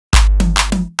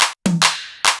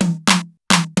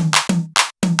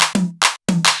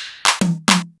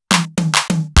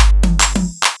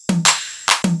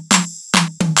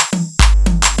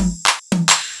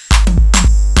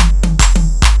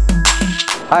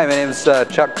Hi, my name is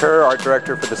Chuck Kerr, Art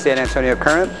Director for the San Antonio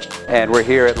Current, and we're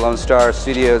here at LoneStar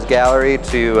Studios Gallery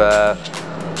to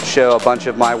show a bunch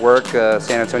of my work,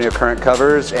 San Antonio Current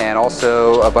covers, and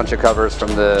also a bunch of covers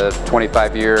from the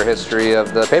 25-year history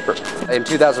of the paper. In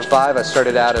 2005, I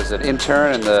started out as an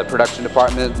intern in the production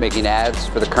department making ads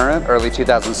for the Current. Early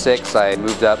 2006, I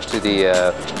moved up to the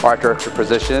art director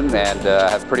position and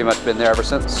have pretty much been there ever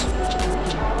since.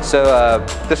 So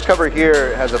this cover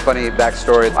here has a funny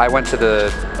backstory. I went to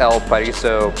the El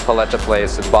Paraiso paleta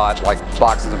place and bought like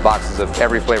boxes and boxes of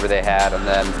every flavor they had, and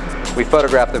then we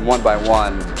photographed them one by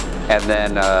one, and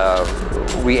then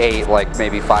we ate like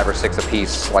maybe 5 or 6 a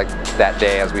piece like that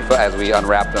day as we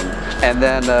unwrapped them. And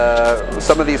then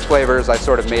some of these flavors I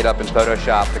sort of made up in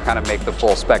Photoshop to kind of make the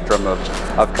full spectrum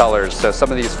of colors. So some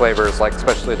of these flavors, like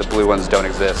especially the blue ones, don't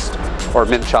exist. Or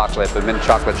mint chocolate, but mint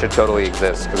chocolate should totally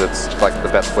exist because it's like the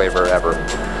best flavor ever.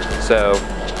 So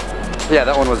yeah,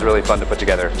 that one was really fun to put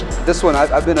together. This one,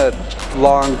 I've been a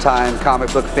long-time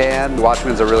comic book fan.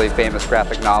 Watchmen's a really famous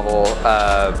graphic novel.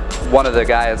 One of the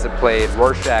guys that played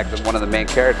Rorschach, one of the main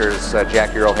characters,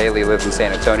 Jackie Earle Haley, lives in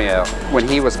San Antonio. When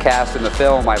he was cast in the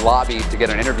film, I lobbied to get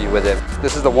an interview with him.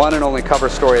 This is the one and only cover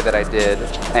story that I did,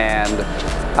 and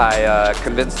I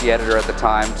convinced the editor at the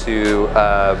time to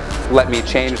let me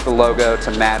change the logo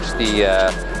to match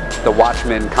the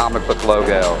Watchmen comic book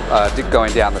logo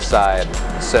going down the side.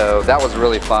 So that was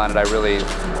really fun, and I really,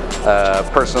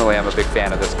 personally, I'm a big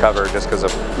fan of this cover just because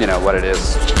of, you know, what it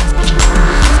is.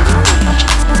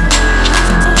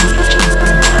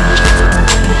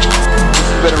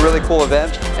 It's been a really cool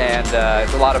event, and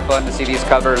it's a lot of fun to see these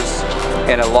covers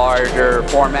in a larger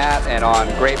format and on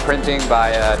great printing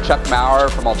by Chuck Maurer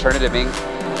from Alternative Ink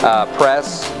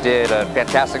Press. Did a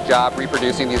fantastic job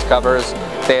reproducing these covers.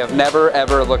 They have never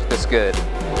ever looked this good.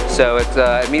 So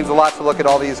it means a lot to look at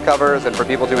all these covers and for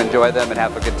people to enjoy them and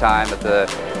have a good time at the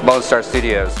LoneStar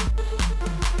Studios.